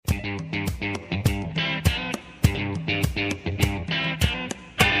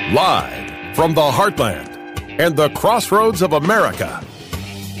Live from the heartland and the crossroads of America,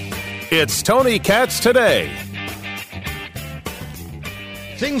 it's Tony Katz Today.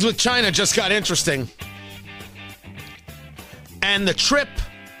 Things with China just got interesting. And the trip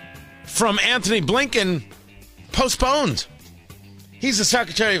from Antony Blinken postponed. He's the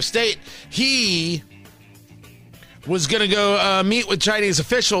Secretary of State. He was going to go meet with Chinese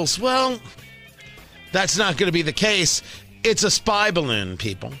officials. Well, that's not going to be the case. It's a spy balloon,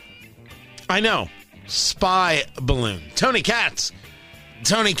 people. I know. Spy balloon. Tony Katz.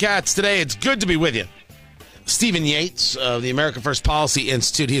 Tony Katz Today. It's good to be with you. Stephen Yates of the America First Policy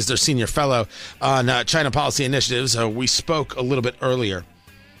Institute. He is their senior fellow on China policy initiatives. We spoke a little bit earlier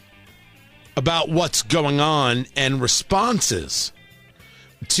about what's going on and responses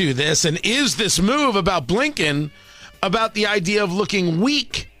to this. And is this move about Blinken about the idea of looking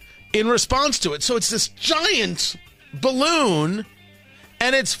weak in response to it? So it's this giant balloon,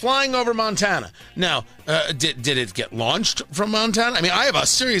 and it's flying over Montana. Now, did it get launched from Montana? I mean, I have a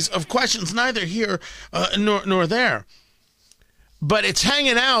series of questions, neither here nor there. But it's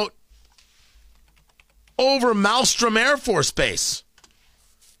hanging out over Malmstrom Air Force Base.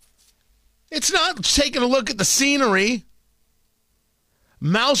 It's not taking a look at the scenery.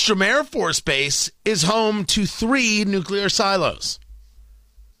 Malmstrom Air Force Base is home to 3 nuclear silos.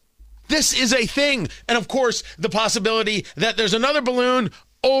 This is a thing. And, of course, the possibility that there's another balloon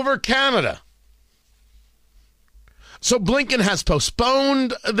over Canada. So Blinken has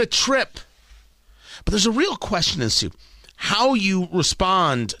postponed the trip. But there's a real question as to how you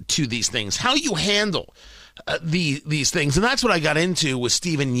respond to these things, how you handle these things. And that's what I got into with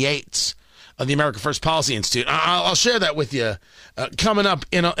Stephen Yates of the America First Policy Institute. I'll share that with you coming up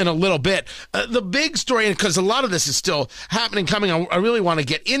in a little bit. The big story, because a lot of this is still happening, coming, I really want to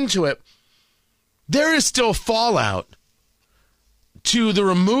get into it. There is still fallout to the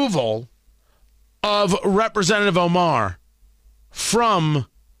removal of Representative Omar from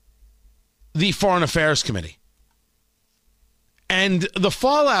the Foreign Affairs Committee. And the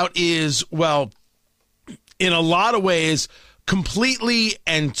fallout is, well, in a lot of ways, completely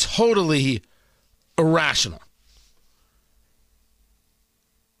and totally irrational.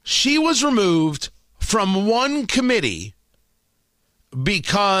 She was removed from one committee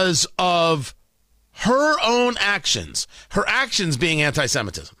because of her own actions, her actions being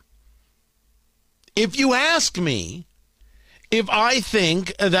anti-Semitism. If you ask me if I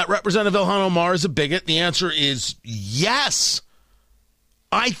think that Representative Ilhan Omar is a bigot, the answer is yes.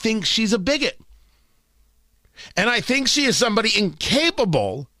 I think she's a bigot. And I think she is somebody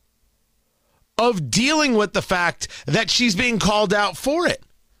incapable of dealing with the fact that she's being called out for it.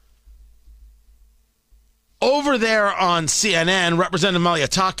 Over there on CNN, Representative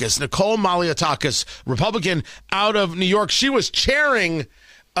Malliotakis, Nicole Malliotakis, Republican out of New York, she was chairing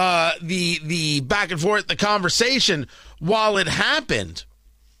the back and forth, the conversation while it happened.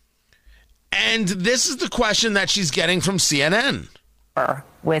 And this is the question that she's getting from CNN.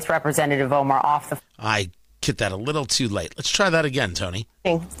 With Representative Omar off the... I hit that a little too late. Let's try that again, Tony.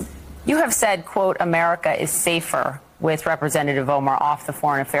 You have said, quote, America is safer with Representative Omar off the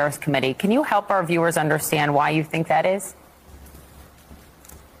Foreign Affairs Committee. Can you help our viewers understand why you think that is?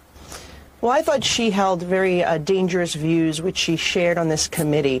 Well, I thought she held very dangerous views, which she shared on this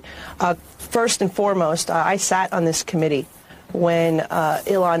committee. First and foremost, I sat on this committee when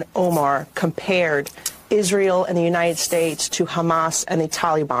Ilhan Omar compared Israel and the United States to Hamas and the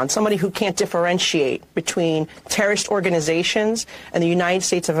Taliban, somebody who can't differentiate between terrorist organizations and the United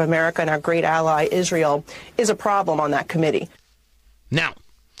States of America and our great ally Israel is a problem on that committee. Now,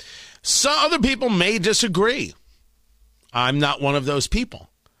 some other people may disagree. I'm not one of those people.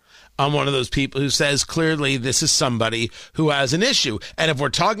 I'm one of those people who says clearly this is somebody who has an issue. And if we're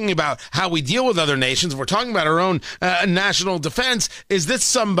talking about how we deal with other nations, if we're talking about our own national defense, is this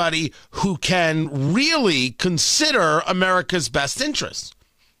somebody who can really consider America's best interests?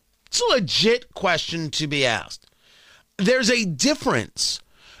 It's a legit question to be asked. There's a difference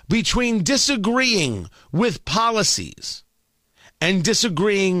between disagreeing with policies and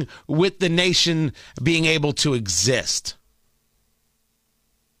disagreeing with the nation being able to exist.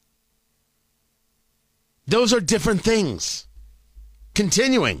 Those are different things.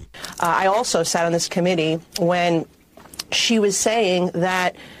 Continuing. I also sat on this committee when she was saying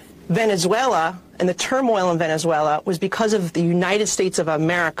that Venezuela and the turmoil in Venezuela was because of the United States of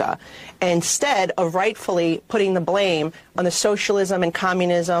America, instead of rightfully putting the blame on the socialism and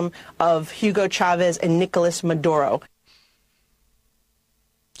communism of Hugo Chavez and Nicolas Maduro.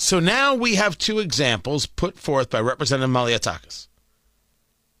 So now we have two examples put forth by Representative Malliotakis.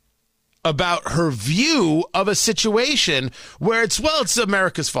 about her view of a situation where it's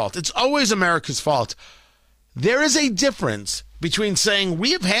America's fault. It's always America's fault. There is a difference between saying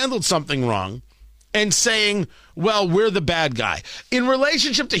we have handled something wrong and saying, well, we're the bad guy. In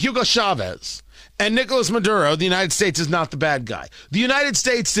relationship to Hugo Chavez and Nicolas Maduro, the United States is not the bad guy. The United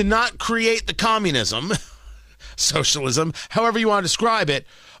States did not create the communism, socialism, however you want to describe it,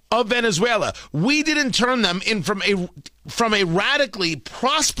 of Venezuela. We didn't turn them in from a radically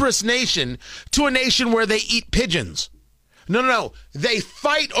prosperous nation to a nation where they eat pigeons. No. They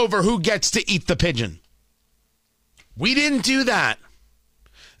fight over who gets to eat the pigeon. We didn't do that.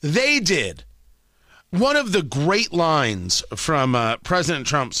 They did. One of the great lines from President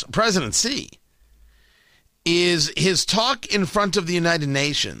Trump's presidency is his talk in front of the United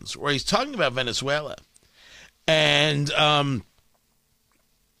Nations, where he's talking about Venezuela. And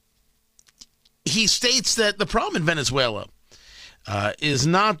he states that the problem in Venezuela is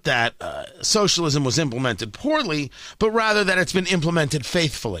not that socialism was implemented poorly, but rather that it's been implemented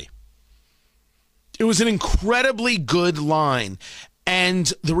faithfully. It was an incredibly good line.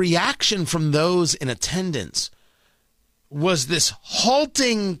 And the reaction from those in attendance was this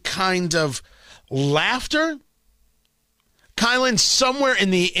halting kind of laughter. Kylan, somewhere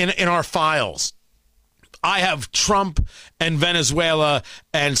in our files, I have Trump and Venezuela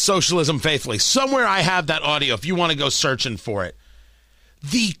and socialism faithfully. Somewhere I have that audio if you want to go searching for it.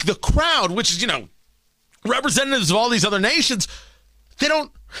 The crowd, which is, representatives of all these other nations, they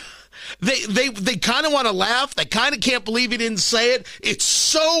kind of want to laugh. They kind of can't believe he didn't say it. It's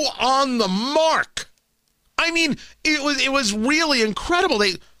so on the mark. I mean, it was really incredible.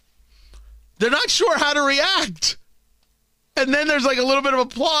 They're not sure how to react. And then there's like a little bit of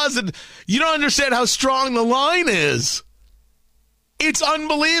applause, and you don't understand how strong the line is. It's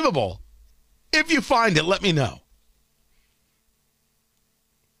unbelievable. If you find it, let me know.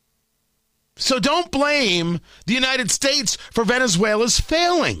 So don't blame the United States for Venezuela's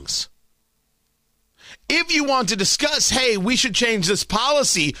failings. If you want to discuss, hey, we should change this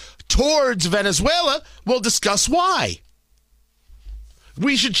policy towards Venezuela, we'll discuss why.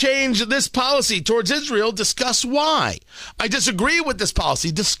 We should change this policy towards Israel, discuss why. I disagree with this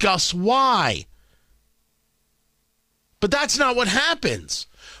policy, discuss why. But that's not what happens.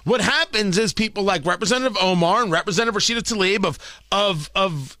 What happens is people like Representative Omar and Representative Rashida Tlaib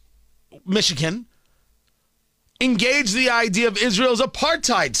of Michigan engage the idea of Israel's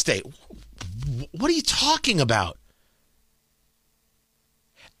apartheid state. What are you talking about?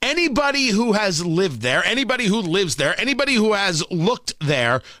 Anybody who has lived there, anybody who lives there, anybody who has looked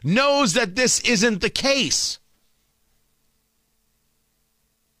there knows that this isn't the case.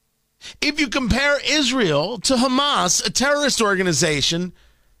 If you compare Israel to Hamas, a terrorist organization,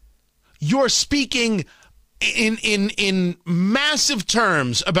 you're speaking in massive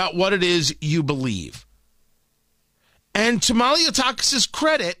terms about what it is you believe. And to Malliotakis'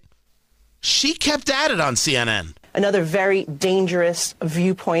 credit, she kept at it on CNN. Another very dangerous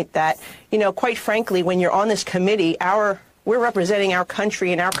viewpoint that, quite frankly, when you're on this committee, we're representing our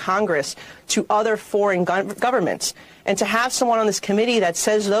country and our Congress to other foreign governments. And to have someone on this committee that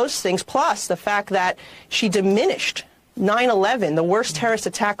says those things, plus the fact that she diminished 9/11, the worst terrorist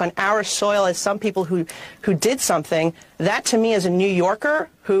attack on our soil, as some people who did something, that to me as a New Yorker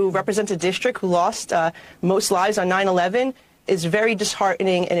who represents a district who lost most lives on 9/11, is very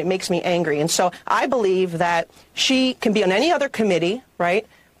disheartening, and it makes me angry. And so I believe that she can be on any other committee, right?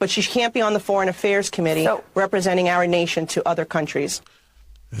 But she can't be on the Foreign Affairs Committee representing our nation to other countries.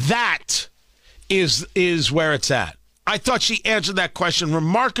 That is where it's at. I thought she answered that question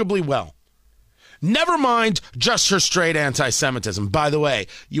remarkably well. Never mind just her straight anti-Semitism. By the way,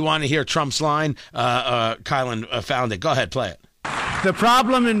 you want to hear Trump's line? Kylan found it. Go ahead, play it. The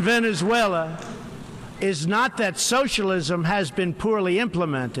problem in Venezuela is not that socialism has been poorly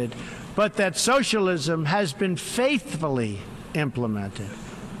implemented, but that socialism has been faithfully implemented.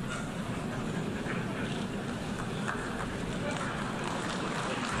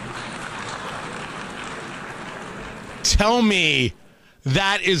 Tell me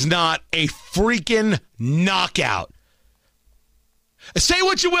that is not a freaking knockout. Say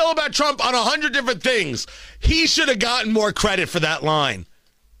what you will about Trump on 100 different things. He should have gotten more credit for that line.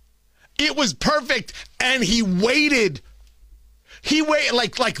 It was perfect, and he waited. He waited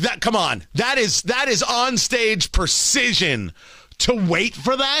like that. Come on, that is on stage precision. To wait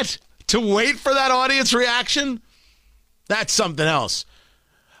for that, audience reaction, that's something else.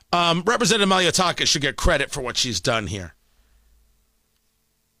 Representative Malliotakis should get credit for what she's done here.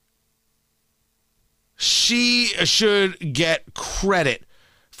 She should get credit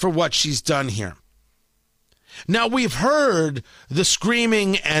for what she's done here. Now, we've heard the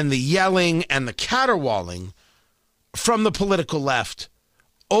screaming and the yelling and the caterwauling from the political left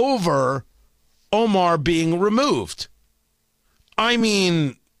over Omar being removed. I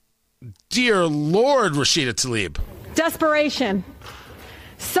mean, dear Lord, Rashida Tlaib. Desperation.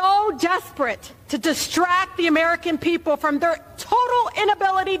 So desperate to distract the American people from their total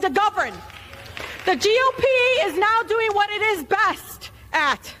inability to govern. The GOP is now doing what it is best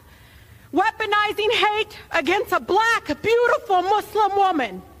at, weaponizing hate against a black, beautiful Muslim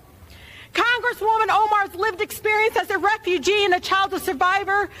woman. Congresswoman Omar's lived experience as a refugee and a child of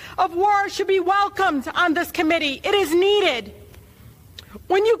survivor of war should be welcomed on this committee. It is needed.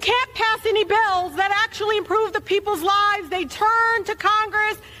 When you can't pass any bills that actually improve the people's lives, they turn to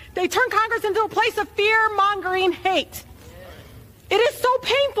Congress. They turn Congress into a place of fear-mongering hate. It is so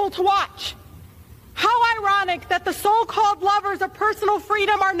painful to watch. How ironic that the so-called lovers of personal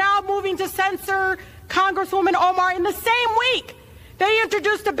freedom are now moving to censor Congresswoman Omar in the same week they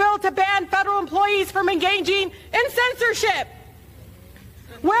introduced a bill to ban federal employees from engaging in censorship.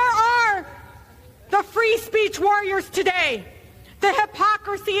 Where are the free speech warriors today? The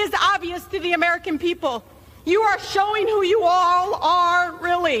hypocrisy is obvious to the American people. You are showing who you all are,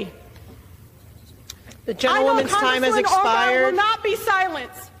 really. The gentlewoman's time has expired. Omar will not be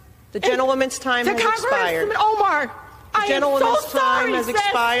silenced. The gentlewoman's time has expired. To Congressman Omar, I am so sorry, has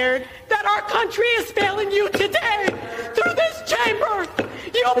expired. That our country is failing you today through this chamber.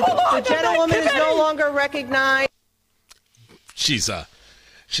 You belong. The gentlewoman is no longer recognized. She's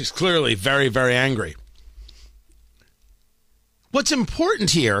clearly very, very angry. What's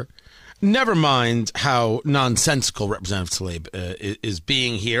important here, never mind how nonsensical Representative Tlaib is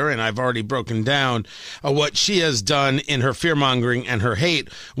being here, and I've already broken down what she has done in her fear-mongering and her hate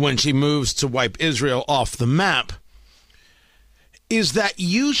when she moves to wipe Israel off the map, is that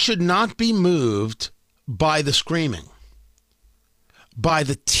you should not be moved by the screaming, by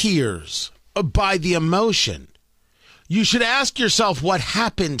the tears, by the emotion. You should ask yourself what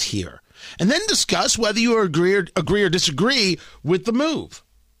happened here, and then discuss whether you agree or disagree with the move.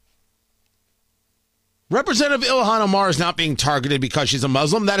 Representative Ilhan Omar is not being targeted because she's a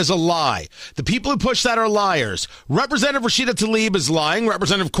Muslim. That is a lie. The people who push that are liars. Representative Rashida Tlaib is lying.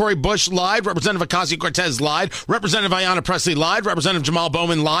 Representative Cori Bush lied. Representative Ocasio-Cortez lied. Representative Ayanna Pressley lied. Representative Jamal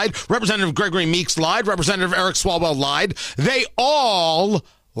Bowman lied. Representative Gregory Meeks lied. Representative Eric Swalwell lied. They all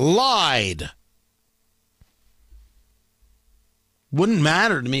lied. Wouldn't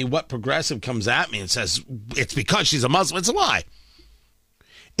matter to me what progressive comes at me and says it's because she's a Muslim. It's a lie.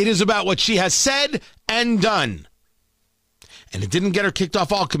 It is about what she has said and done. And it didn't get her kicked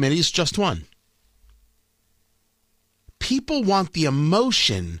off all committees, just one. People want the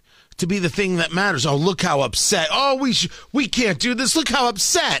emotion to be the thing that matters. Oh, look how upset. Oh, we can't do this. Look how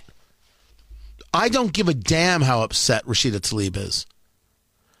upset. I don't give a damn how upset Rashida Tlaib is.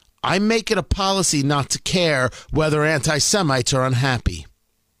 I make it a policy not to care whether anti-Semites are unhappy.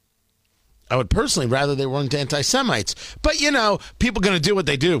 I would personally rather they weren't anti-Semites. But, you know, people are going to do what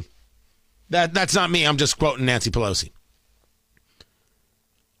they do. That's not me. I'm just quoting Nancy Pelosi.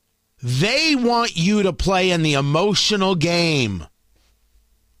 They want you to play in the emotional game.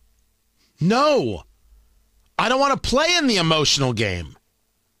 No. I don't want to play in the emotional game.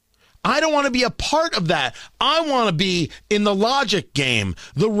 I don't want to be a part of that. I want to be in the logic game,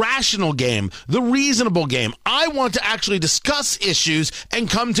 the rational game, the reasonable game. I want to actually discuss issues and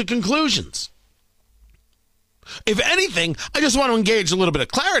come to conclusions. If anything, I just want to engage a little bit of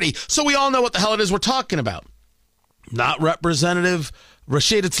clarity so we all know what the hell it is we're talking about. Not Representative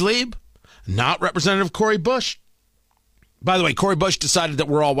Rashida Tlaib, not Representative Cori Bush. By the way, Cori Bush decided that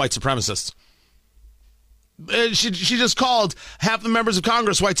we're all white supremacists. She just called half the members of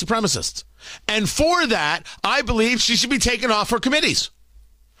Congress white supremacists. And for that, I believe she should be taken off her committees.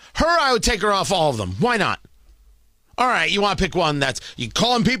 Her, I would take her off all of them. Why not? All right, you want to pick one that's, you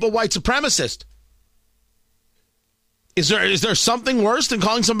calling people white supremacist. Is there something worse than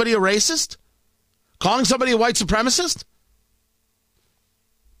calling somebody a racist? Calling somebody a white supremacist?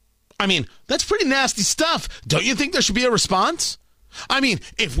 I mean, that's pretty nasty stuff. Don't you think there should be a response? I mean,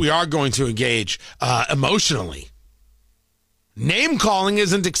 if we are going to engage emotionally, name-calling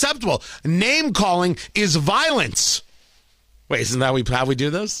isn't acceptable. Name-calling is violence. Wait, isn't that how we do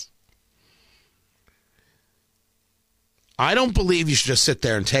this? I don't believe you should just sit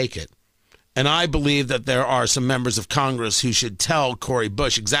there and take it. And I believe that there are some members of Congress who should tell Cori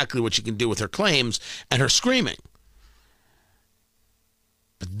Bush exactly what she can do with her claims and her screaming.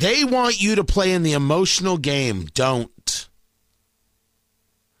 But they want you to play in the emotional game. Don't.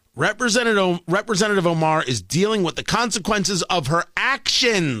 Representative Omar is dealing with the consequences of her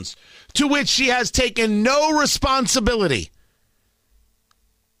actions. to which she has taken no responsibility.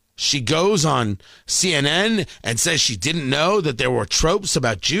 She goes on CNN and says she didn't know that there were tropes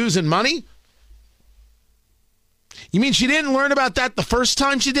about Jews and money. You mean she didn't learn about that the first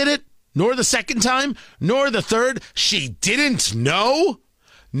time she did it? Nor the second time? Nor the third? She didn't know?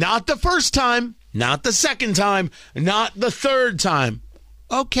 Not the first time, not the second time, not the third time.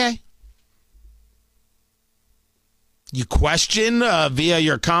 Okay. You question via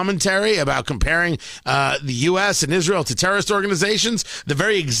your commentary about comparing the U.S. and Israel to terrorist organizations, the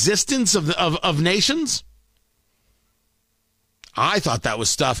very existence of nations? I thought that was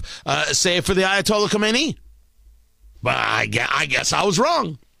stuff, say, for the Ayatollah Khomeini. But I guess I was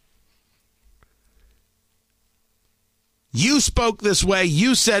wrong. You spoke this way.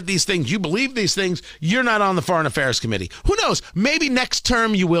 You said these things. You believe these things. You're not on the Foreign Affairs Committee. Who knows? Maybe next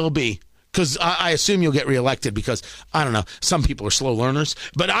term you will be. Because I assume you'll get reelected because, I don't know, some people are slow learners.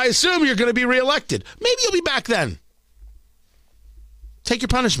 But I assume you're going to be reelected. Maybe you'll be back then. Take your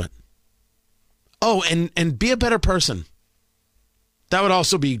punishment. Oh, and be a better person. That would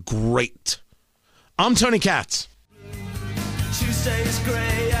also be great. I'm Tony Katz. Tuesday's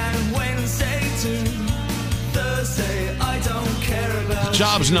grey and Wednesday too. Thursday, I don't care about.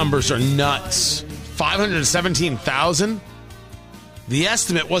 Jobs numbers are nuts. 517,000. The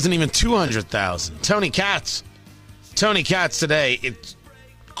estimate wasn't even 200,000. Tony Katz today. It's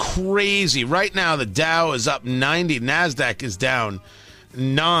crazy. Right now, the Dow is up 90. NASDAQ is down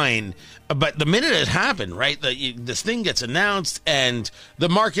 9. But the minute it happened, right, this thing gets announced and the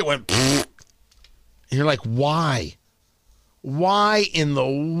market went, pfft. And you're like, why? Why in the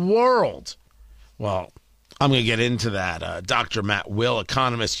world? Well, I'm going to get into that. Dr. Matt Will,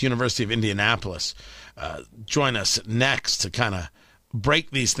 economist, University of Indianapolis, join us next to kind of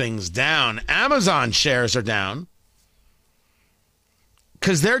break these things down. Amazon shares are down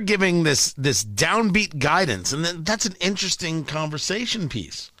because they're giving this downbeat guidance, and that's an interesting conversation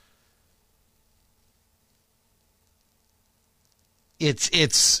piece.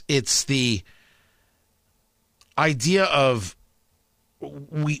 It's the idea of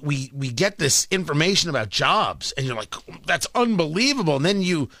we get this information about jobs, and you're like, that's unbelievable, and then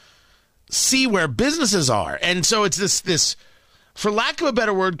you see where businesses are, and so it's this. For lack of a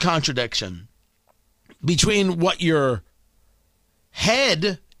better word, contradiction between what your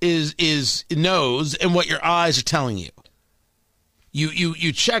head knows and what your eyes are telling you.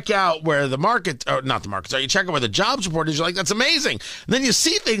 You check out where the market, or not the markets are, you check out where the jobs report is, you're like, that's amazing. And then you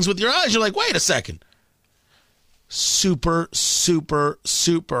see things with your eyes, you're like, wait a second. Super, super,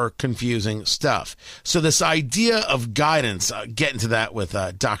 super confusing stuff. So this idea of guidance, get into that with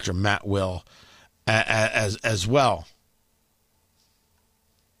Dr. Matt Will as well.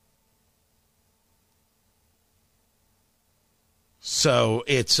 So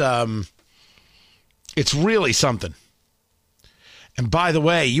it's really something. And by the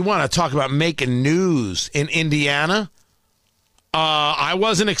way, you want to talk about making news in Indiana? I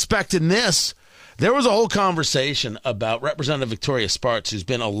wasn't expecting this. There was a whole conversation about Representative Victoria Spartz, who's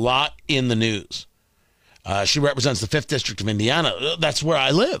been a lot in the news. She represents the 5th District of Indiana. That's where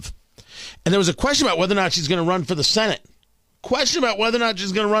I live. And there was a question about whether or not she's going to run for the Senate.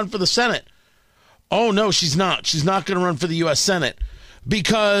 Oh, no, she's not. She's not going to run for the U.S. Senate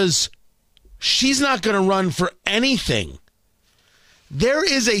because she's not going to run for anything. There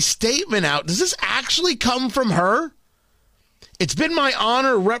is a statement out. Does this actually come from her? It's been my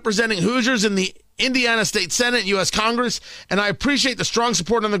honor representing Hoosiers in the Indiana State Senate and U.S. Congress, and I appreciate the strong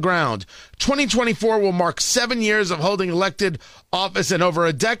support on the ground. 2024 will mark 7 years of holding elected office and over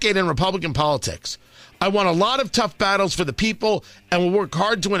a decade in Republican politics. I won a lot of tough battles for the people and will work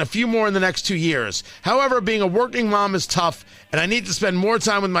hard to win a few more in the next 2 years. However, being a working mom is tough, and I need to spend more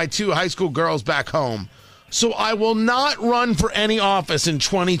time with my 2 high school girls back home. So I will not run for any office in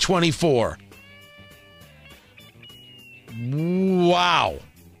 2024. Wow.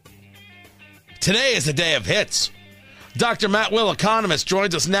 Today is a day of hits. Dr. Matt Will, economist,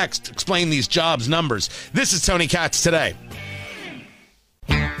 joins us next to explain these jobs numbers. This is Tony Katz Today.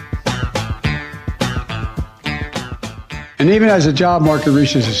 And even as the job market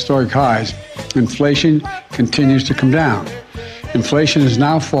reaches historic highs, inflation continues to come down. Inflation has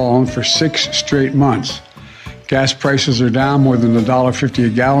now fallen for 6 straight months. Gas prices are down more than $1.50 a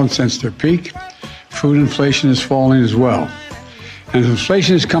gallon since their peak. Food inflation is falling as well. And as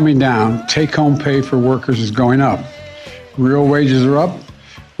inflation is coming down, take-home pay for workers is going up. Real wages are up.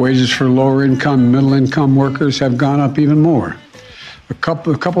 Wages for lower-income, middle-income workers have gone up even more.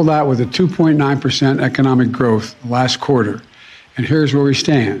 Couple that with a 2.9% economic growth last quarter. And here's where we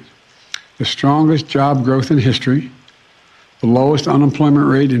stand. The strongest job growth in history, the lowest unemployment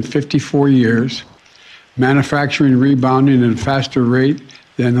rate in 54 years, manufacturing rebounding at a faster rate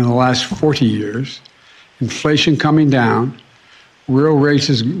than in the last 40 years, inflation coming down, real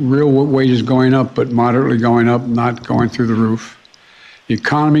wages going up, but moderately going up, not going through the roof, the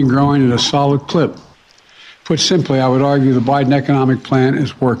economy growing at a solid clip. Put simply, I would argue the Biden economic plan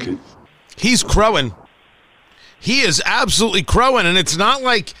is working. He's crowing. He is absolutely crowing, and it's not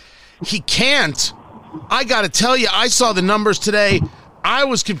like he can't. I got to tell you, I saw the numbers today. I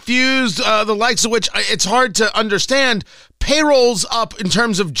was confused, the likes of which it's hard to understand. Payrolls up in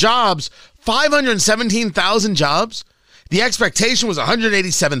terms of jobs, 517,000 jobs. The expectation was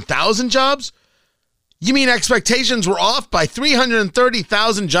 187,000 jobs. You mean expectations were off by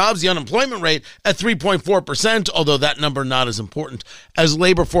 330,000 jobs, the unemployment rate at 3.4%, although that number not as important as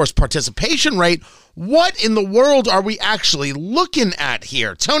labor force participation rate. What in the world are we actually looking at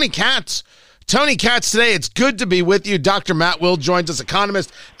here? Tony Katz today, it's good to be with you. Dr. Matt Will joins us,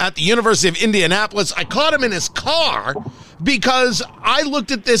 economist at the University of Indianapolis. I caught him in his car because I looked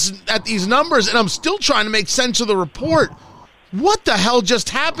at these numbers, and I'm still trying to make sense of the report. What the hell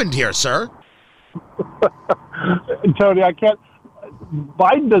just happened here, sir? Tony, I can't.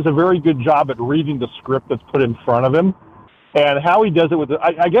 Biden does a very good job at reading the script that's put in front of him, and how he does it with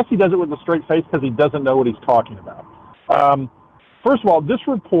I guess he does it with a straight face because he doesn't know what he's talking about. First of all, this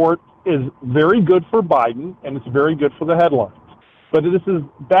report is very good for Biden, and it's very good for the headlines. But this is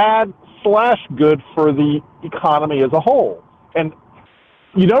bad/good for the economy as a whole. And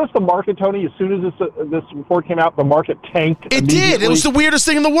you notice the market, Tony, as soon as this report came out, the market tanked. It did. It was the weirdest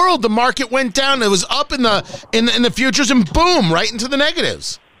thing in the world. The market went down. It was up in the futures, and boom, right into the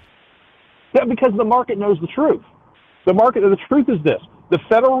negatives. Yeah, because the market knows the truth. The truth is this. The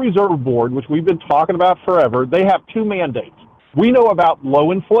Federal Reserve Board, which we've been talking about forever, they have two mandates. We know about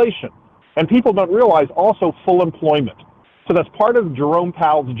low inflation, and people don't realize also full employment. So that's part of Jerome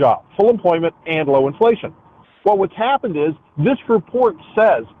Powell's job, full employment and low inflation. Well, what's happened is this report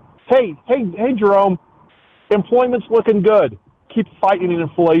says, hey, Jerome, employment's looking good. Keep fighting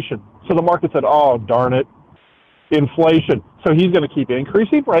inflation. So the market said, oh, darn it, inflation. So he's going to keep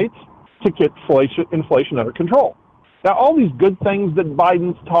increasing rates to get inflation under control. Now, all these good things that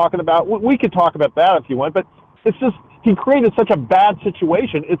Biden's talking about, we could talk about that if you want, but it's just he created such a bad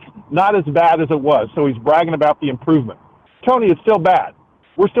situation. It's not as bad as it was. So he's bragging about the improvement. Tony, it's still bad.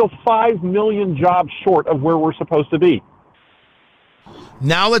 We're still 5 million jobs short of where we're supposed to be.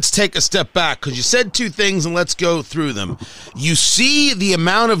 Now let's take a step back, because you said two things, and let's go through them. You see the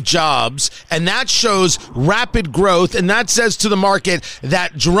amount of jobs, and that shows rapid growth, and that says to the market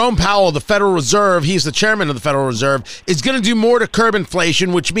that Jerome Powell, the Federal Reserve, he's the chairman of the Federal Reserve, is going to do more to curb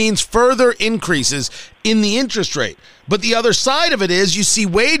inflation, which means further increases in the interest rate. But the other side of it is you see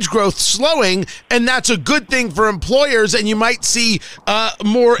wage growth slowing, and that's a good thing for employers, and you might see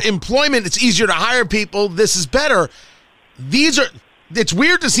more employment. It's easier to hire people. This is better. It's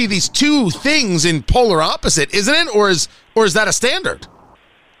weird to see these two things in polar opposite, isn't it? Or is that a standard?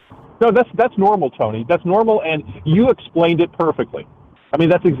 No, that's normal, Tony. That's normal, and you explained it perfectly. I mean,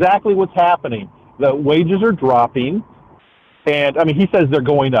 that's exactly what's happening. The wages are dropping, and, I mean, he says they're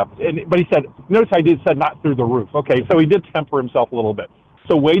going up. But he said, notice I said not through the roof. Okay, so he did temper himself a little bit.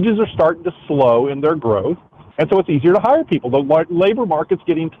 So wages are starting to slow in their growth, and so it's easier to hire people. The labor market's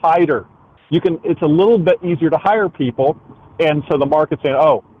getting tighter. It's a little bit easier to hire people. And so the market's saying,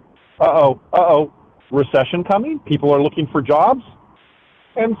 recession coming? People are looking for jobs?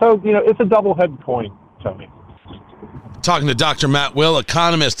 And so, it's a double-headed coin, Tony. Talking to Dr. Matt Will,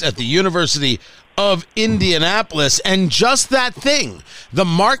 economist at the University of Indianapolis. And just that thing, the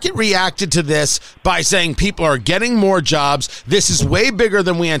market reacted to this by saying people are getting more jobs. This is way bigger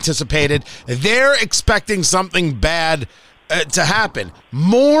than we anticipated. They're expecting something bad to happen.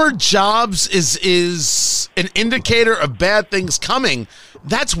 More jobs is an indicator of bad things coming.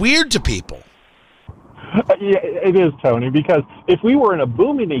 That's weird to people. Yeah, it is, Tony, because if we were in a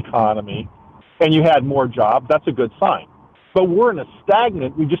booming economy and you had more jobs, that's a good sign. But we're in a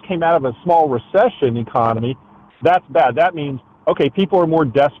stagnant, we just came out of a small recession economy, that's bad. That means, okay, people are more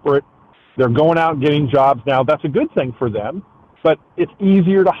desperate. They're going out and getting jobs now. That's a good thing for them, but it's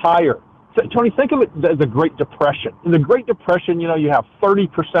easier to hire. So, Tony, think of it the Great Depression. In the Great Depression, you have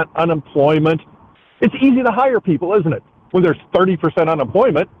 30% unemployment. It's easy to hire people, isn't it? When there's 30%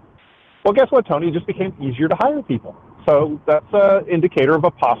 unemployment, well, guess what, Tony? It just became easier to hire people. So that's an indicator of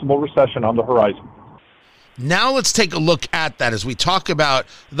a possible recession on the horizon. Now let's take a look at that as we talk about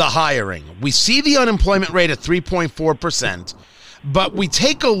the hiring. We see the unemployment rate at 3.4%, but we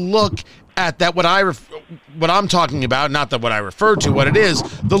take a look at that what I'm talking about, not that what I refer to, what it is,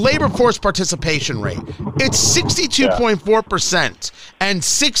 the labor force participation rate. It's 62.4% and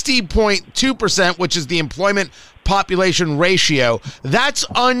 60.2%, which is the employment population ratio. That's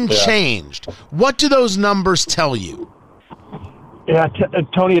unchanged. What do those numbers tell you? Yeah,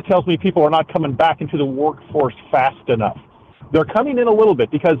 Tony, it tells me people are not coming back into the workforce fast enough. They're coming in a little bit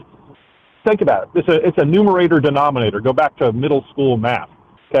because, think about it, it's a numerator-denominator. Go back to middle school math,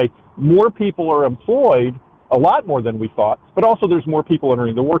 okay? More people are employed, a lot more than we thought, but also there's more people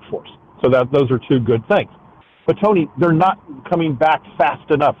entering the workforce. So those are two good things. But, Tony, they're not coming back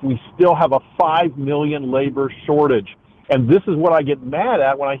fast enough. We still have a 5 million labor shortage. And this is what I get mad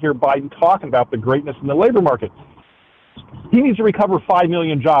at when I hear Biden talking about the greatness in the labor market. He needs to recover 5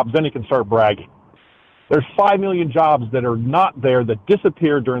 million jobs, then he can start bragging. There's 5 million jobs that are not there, that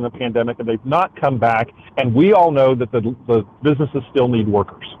disappeared during the pandemic, and they've not come back. And we all know that the businesses still need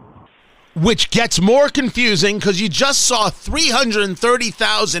workers. Which gets more confusing because you just saw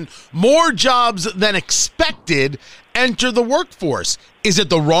 330,000 more jobs than expected enter the workforce. Is it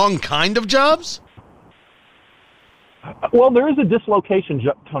the wrong kind of jobs? Well, there is a dislocation,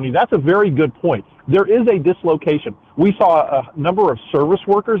 Tony. That's a very good point. There is a dislocation. We saw a number of service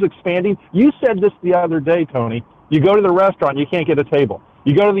workers expanding. You said this the other day, Tony. You go to the restaurant, you can't get a table.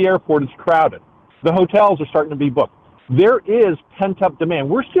 You go to the airport, it's crowded. The hotels are starting to be booked. There is pent-up demand.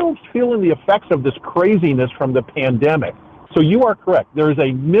 We're still feeling the effects of this craziness from the pandemic. So you are correct. There is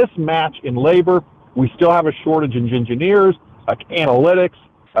a mismatch in labor. We still have a shortage in engineers, analytics,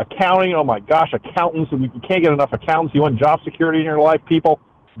 accounting. Oh, my gosh, accountants. We can't get enough accountants. You want job security in your life, people?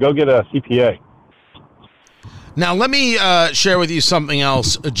 Go get a CPA. Now, let me share with you something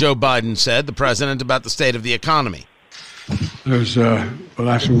else Joe Biden said, the president, about the state of the economy. I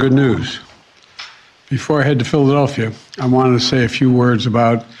have some good news. Before I head to Philadelphia, I wanted to say a few words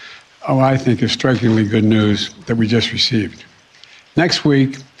about I think is strikingly good news that we just received. Next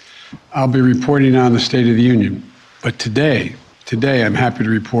week, I'll be reporting on the State of the Union. But today, I'm happy to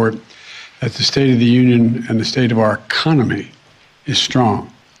report that the State of the Union and the state of our economy is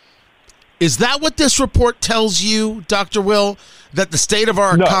strong. Is that what this report tells you, Dr. Will, that the state of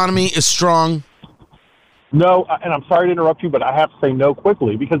our economy is strong? No, and I'm sorry to interrupt you, but I have to say no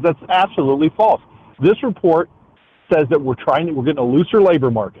quickly because that's absolutely false. This report says that we're getting a looser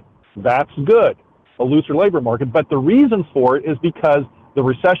labor market. That's good, a looser labor market. But the reason for it is because the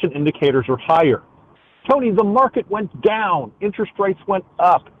recession indicators are higher. Tony, the market went down. Interest rates went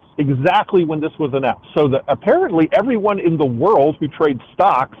up exactly when this was announced. So apparently everyone in the world who trades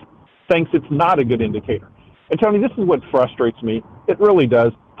stocks thinks it's not a good indicator. And Tony, this is what frustrates me. It really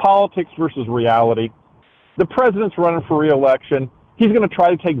does. Politics versus reality. The president's running for re-election. He's going to try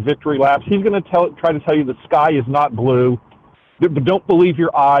to take victory laps. He's going to try to tell you the sky is not blue. But don't believe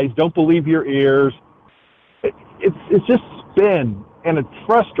your eyes. Don't believe your ears. It's just spin, and it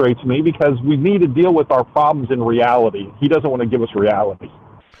frustrates me because we need to deal with our problems in reality. He doesn't want to give us reality.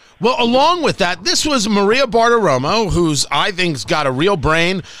 Well, along with that, this was Maria Bartiromo, who's, I think's got a real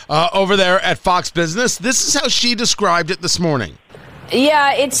brain over there at Fox Business. This is how she described it this morning.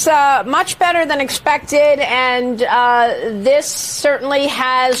 Yeah, it's much better than expected, and this certainly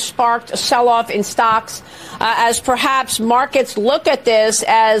has sparked a sell-off in stocks as perhaps markets look at this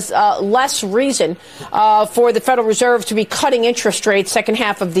as less reason for the Federal Reserve to be cutting interest rates second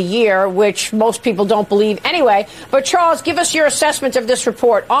half of the year, which most people don't believe anyway. But, Charles, give us your assessment of this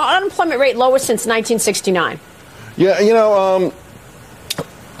report. Unemployment rate lowest since 1969. Yeah,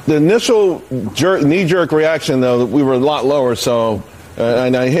 the initial knee-jerk reaction, though, we were a lot lower, so...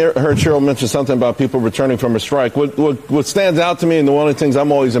 and I heard Cheryl mention something about people returning from a strike. What stands out to me, and one of the things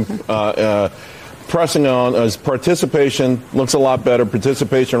I'm always pressing on, is participation looks a lot better.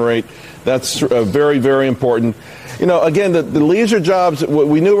 Participation rate, that's very, very important. Again, the leisure jobs,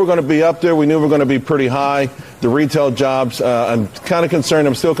 we knew were going to be up there. We knew were going to be pretty high. The retail jobs, I'm kind of concerned.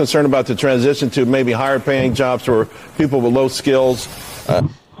 I'm still concerned about the transition to maybe higher paying jobs for people with low skills.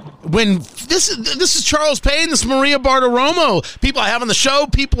 When this is Charles Payne, this is Maria Bartiromo, people I have on the show,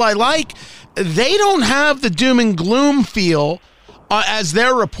 people I like, they don't have the doom and gloom feel as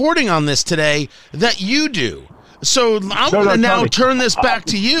they're reporting on this today that you do. So I'm going to now turn this back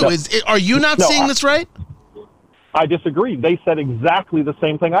to you. Are you not seeing this right? I disagree. They said exactly the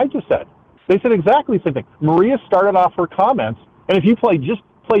same thing I just said. They said exactly the same thing. Maria started off her comments, and if you play just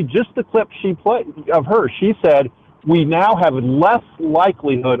the clip she played of her, she said, we now have less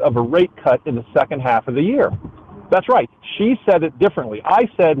likelihood of a rate cut in the second half of the year. That's right. She said it differently. I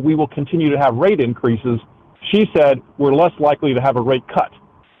said we will continue to have rate increases. She said we're less likely to have a rate cut.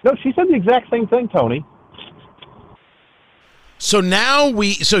 No, she said the exact same thing, Tony. So now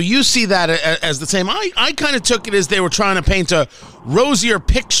so you see that as the same. I kind of took it as they were trying to paint a rosier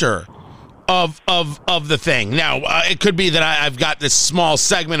picture of the thing. Now, it could be that I've got this small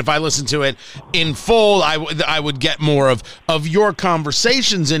segment. If I listen to it in full, I would get more of your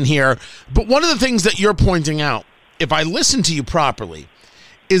conversations in here. But one of the things that you're pointing out, if I listen to you properly,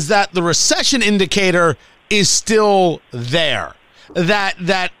 is that the recession indicator is still there.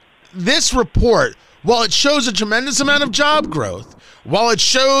 That this report, while it shows a tremendous amount of job growth, while it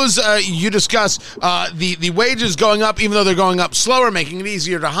shows, you discuss the wages going up, even though they're going up slower, making it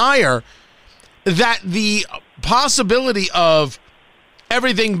easier to hire, that the possibility of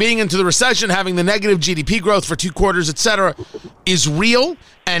everything being into the recession, having the negative GDP growth for 2 quarters, et cetera, is real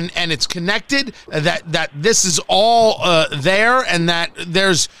and it's connected, that this is all there, and that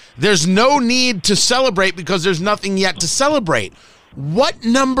there's no need to celebrate because there's nothing yet to celebrate. What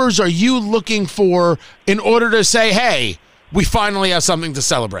numbers are you looking for in order to say, hey, we finally have something to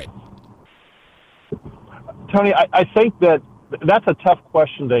celebrate? Tony, I think that's a tough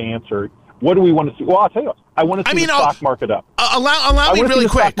question to answer. What do we want to see? Well, I'll tell you what. I want to see the stock market up. Allow me really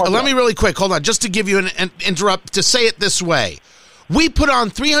quick. Allow me really quick. Hold on. Just to give you an interrupt, to say it this way. We put on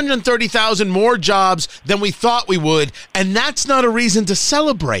 330,000 more jobs than we thought we would, and that's not a reason to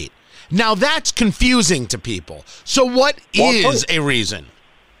celebrate. Now, that's confusing to people. So what is a reason?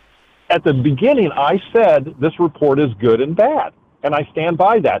 At the beginning, I said this report is good and bad, and I stand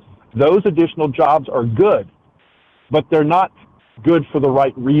by that. Those additional jobs are good, but they're not good for the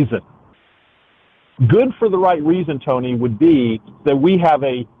right reason. Good for the right reason, Tony, would be that we have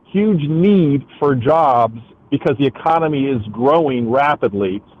a huge need for jobs because the economy is growing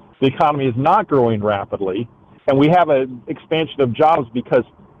rapidly. The economy is not growing rapidly, and we have an expansion of jobs because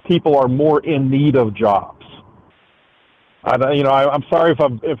people are more in need of jobs. I'm sorry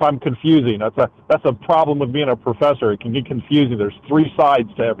if I'm confusing. That's a problem with being a professor. It can get confusing. There's 3 sides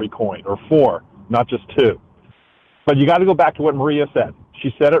to every coin, or 4, not just 2. But you got to go back to what Maria said.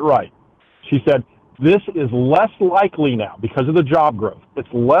 She said it right. She said, this is less likely now because of the job growth. It's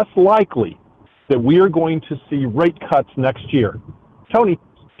less likely that we are going to see rate cuts next year. Tony,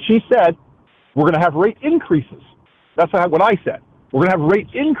 she said we're going to have rate increases. That's what I said. We're going to have rate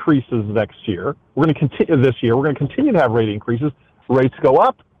increases next year. We're going to continue this year. We're going to continue to have rate increases. Rates go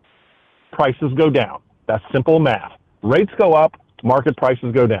up, prices go down. That's simple math. Rates go up, market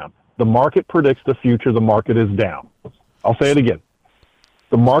prices go down. The market predicts the future. The market is down. I'll say it again.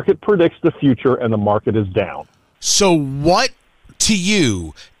 The market predicts the future, and the market is down. So what, to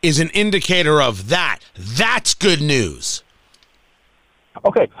you, is an indicator of that? That's good news.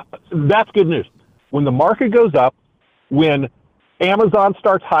 Okay, that's good news. When the market goes up, when Amazon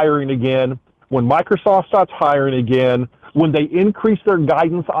starts hiring again, when Microsoft starts hiring again, when they increase their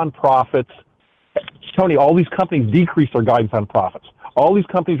guidance on profits, Tony, all these companies decrease their guidance on profits. All these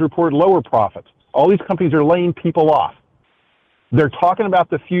companies report lower profits. All these companies are laying people off. They're talking about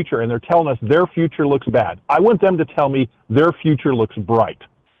the future, and they're telling us their future looks bad. I want them to tell me their future looks bright,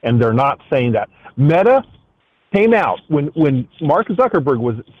 and they're not saying that. Meta came out when Mark Zuckerberg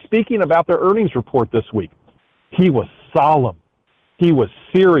was speaking about their earnings report this week. He was solemn. He was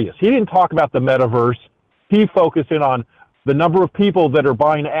serious. He didn't talk about the metaverse. He focused in on the number of people that are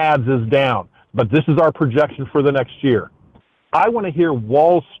buying ads is down, but this is our projection for the next year. I want to hear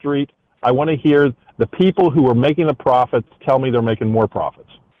Wall Street. I want to hear the people who are making the profits tell me they're making more profits.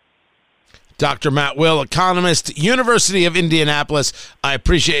 Dr. Matt Will, economist, University of Indianapolis. I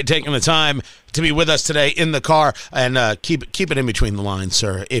appreciate you taking the time to be with us today in the car, and keep it in between the lines,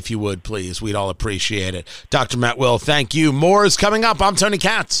 sir, if you would, please. We'd all appreciate it. Dr. Matt Will, thank you. More is coming up. I'm Tony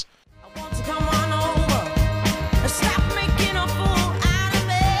Katz.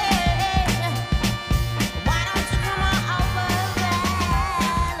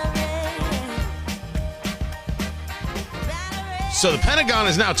 So the Pentagon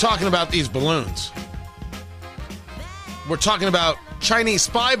is now talking about these balloons. We're talking about Chinese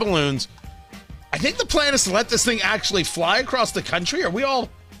spy balloons. I think the plan is to let this thing actually fly across the country. Are we all...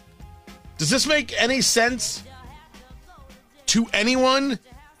 Does this make any sense to anyone?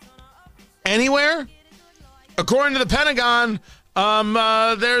 Anywhere? According to the Pentagon,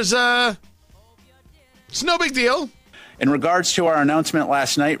 it's no big deal. In regards to our announcement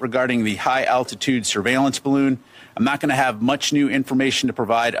last night regarding the high-altitude surveillance balloon, I'm not going to have much new information to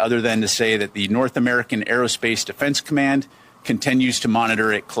provide other than to say that the North American Aerospace Defense Command continues to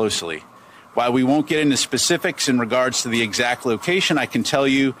monitor it closely. While we won't get into specifics in regards to the exact location, I can tell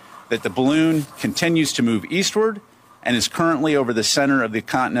you that the balloon continues to move eastward and is currently over the center of the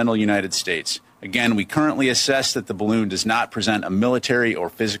continental United States. Again, we currently assess that the balloon does not present a military or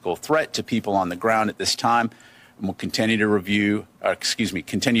physical threat to people on the ground at this time. and we'll continue to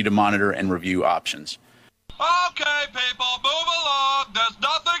monitor and review options. Okay, people, move along. There's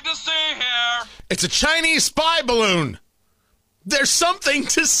nothing to see here. It's a Chinese spy balloon. There's something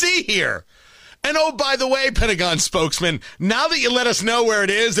to see here. And oh, by the way, Pentagon spokesman, now that you let us know where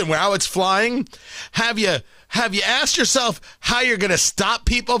it is and how it's flying, have you asked yourself how you're going to stop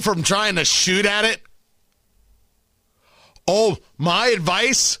people from trying to shoot at it? Oh, my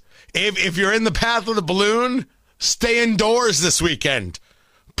advice, if you're in the path of the balloon, stay indoors this weekend.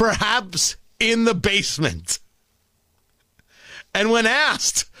 Perhaps in the basement. And when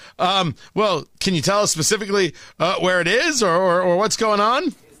asked, well, can you tell us specifically where it is or what's going on?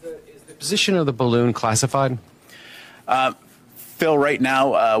 Is the position of the balloon classified? Phil, right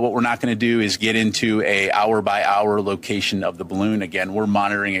now, what we're not going to do is get into a hour-by-hour location of the balloon. Again, we're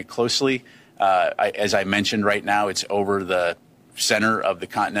monitoring it closely. As I mentioned, right now, it's over the center of the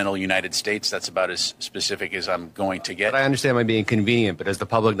continental United States. That's about as specific as I'm going to get. But I understand it might be inconvenient, but does the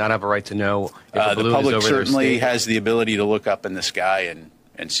public not have a right to know if the balloon is over the public their certainly state? has the ability to look up in the sky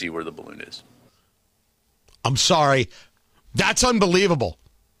and see where the balloon is. I'm sorry. That's unbelievable.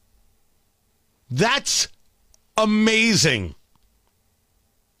 That's amazing.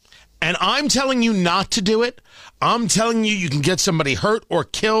 And I'm telling you not to do it. I'm telling you can get somebody hurt or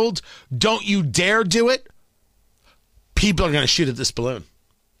killed. Don't you dare do it. People are going to shoot at this balloon.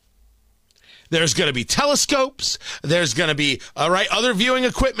 There's going to be telescopes. There's going to be, other viewing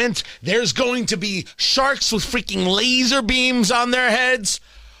equipment. There's going to be sharks with freaking laser beams on their heads.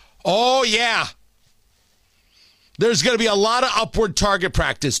 Oh, yeah. There's going to be a lot of upward target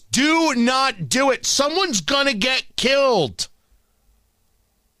practice. Do not do it. Someone's going to get killed.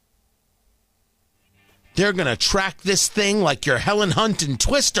 They're going to track this thing like your Helen Hunt and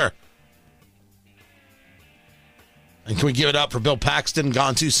Twister. And can we give it up for Bill Paxton?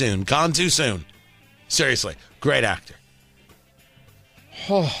 Gone too soon. Gone too soon. Seriously, great actor.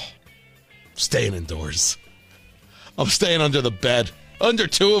 Oh, staying indoors. I'm staying under the bed. Under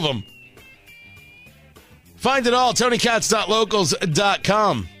two of them. Find it all,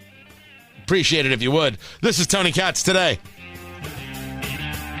 TonyKatz.locals.com. Appreciate it if you would. This is Tony Katz Today.